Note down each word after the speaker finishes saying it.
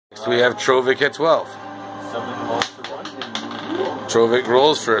Next we have Trovic at 12. Summon monster 1. Trovic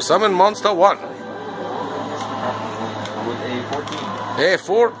rolls for a Summon Monster 1. With A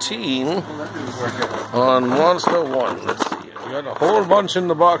 14 on Monster 1. Let's see. We got a whole bunch in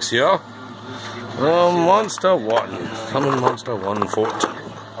the box here. Monster 1. Summon Monster 1 14.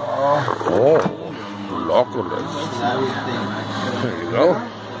 Oh, Lockerless. There you go.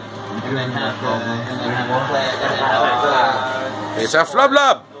 And then have the It's a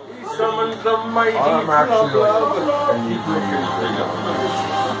Flublub. Summon the mighty Flublub.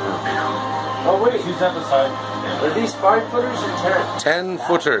 Oh wait, who's that beside? Are these 5-footers or 10?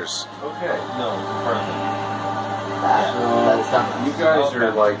 10-footers. Okay. No, That's not. You guys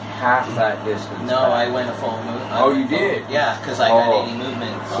are like half that distance. No, I went a full move. Oh, you did? Yeah, because I had 80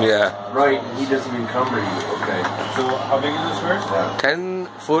 movements. Yeah. Right, he doesn't encumber you. Okay. So how big are the squares?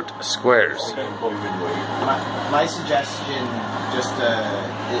 10-foot squares. Okay, cool. My suggestion, just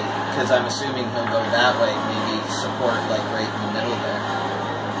because I'm assuming he'll go that way, maybe support like right in the middle there.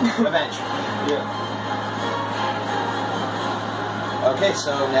 Eventually. Yeah. Okay,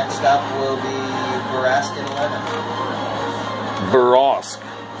 so next up will be Barask in 11. Barask.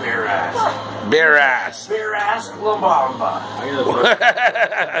 Barask. Barask. Barask Lambamba.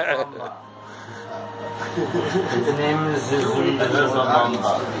 His name is Dizzle.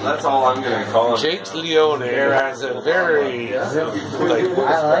 That's all I'm going to call him. Jake's Leone has a very lizard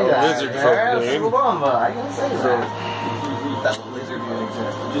folk name. Lambamba. I can say that. That lizard will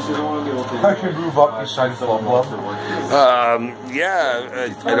exist. I can move up beside the Flublub.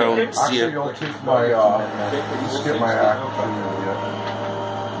 Yeah, I don't see it. Actually, you'll take my, skip my act.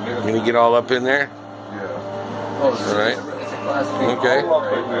 Can you get all up in there? Yeah. Alright. Okay.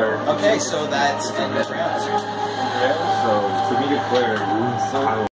 Okay, so that's end of round. So to be declared,